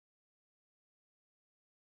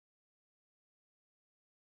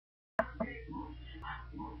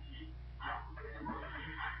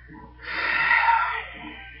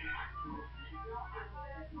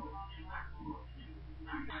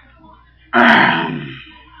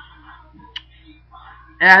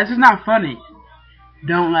Yeah, this is not funny.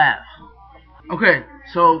 Don't laugh. Okay,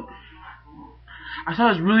 so I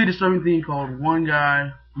saw this really disturbing thing called One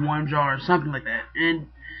Guy, One Jar, or something like that, and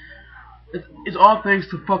it's all thanks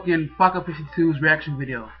to fucking Fucka52's reaction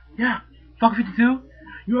video. Yeah, Fucka52,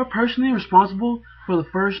 you are personally responsible for the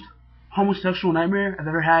first homosexual nightmare I've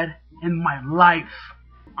ever had in my life.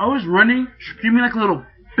 I was running, screaming like a little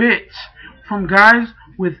bitch from guys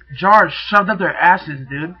with jars shoved up their asses,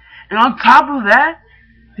 dude. And on top of that,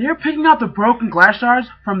 they're picking out the broken glass jars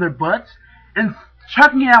from their butts and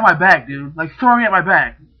chucking it at my back, dude. Like throwing it at my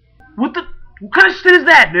back. What kind of shit is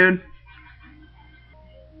that, dude?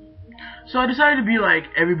 So I decided to be like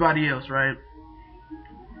everybody else, right?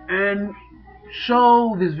 And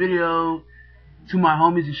show this video to my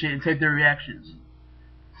homies and shit and take their reactions.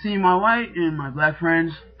 See, my white and my black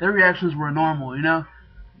friends, their reactions were normal, you know?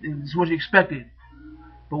 It's what you expected.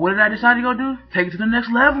 But what did I decide to go do? Take it to the next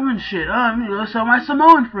level and shit. So my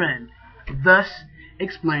Samoan friend. Thus,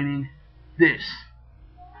 explaining this.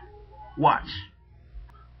 Watch.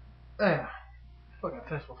 Damn. Fucking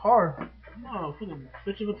test was hard. Oh, fucking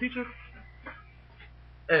bitch of a teacher.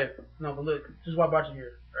 Hey, no, but look, just watch it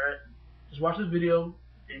here, alright? Just watch this video,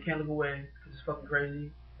 and you can't look away, because it's fucking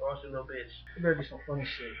crazy, or else you're a little bitch. It better be some funny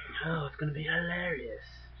shit. Oh, it's gonna be hilarious.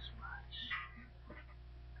 Just watch.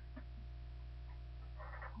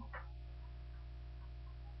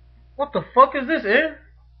 What the fuck is this, Ed?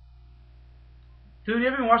 Dude, you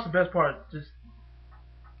haven't even watched the best part. Just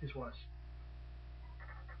watch.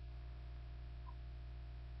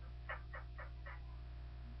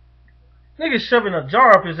 Nigga shoving a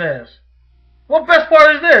jar up his ass. What best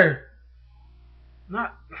part is there?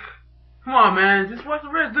 Not. Come on, man. Just watch the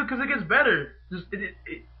rest, dude, because it gets better. Just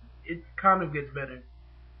it kind of gets better,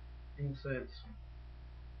 in a sense.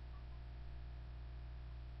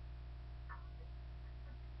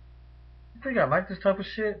 You think I like this type of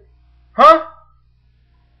shit? Huh?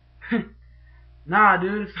 Nah,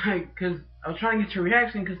 dude. It's like, cause I was trying to get your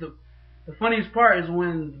reaction, cause the funniest part is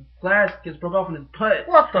when glass gets broke off in his butt.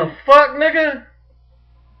 What the fuck, nigga?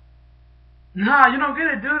 Nah, you don't get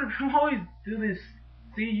it, dude. You always do this.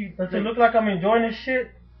 See, you. Does it look like I'm enjoying this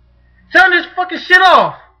shit? Turn this fucking shit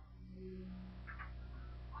off!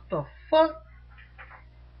 What the fuck?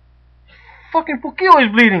 Fucking Pukio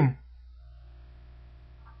is bleeding.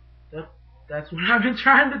 That's what I've been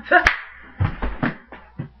trying to tell.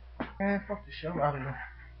 Man, fuck this shit. I'm out of here.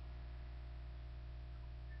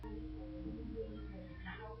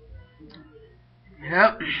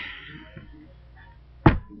 Yep.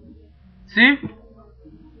 See?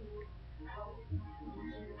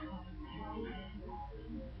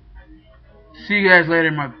 See you guys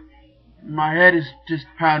later. My head is just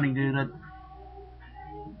pounding, dude.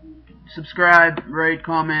 Subscribe, rate,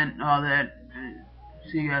 comment, all that.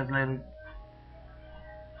 See you guys later.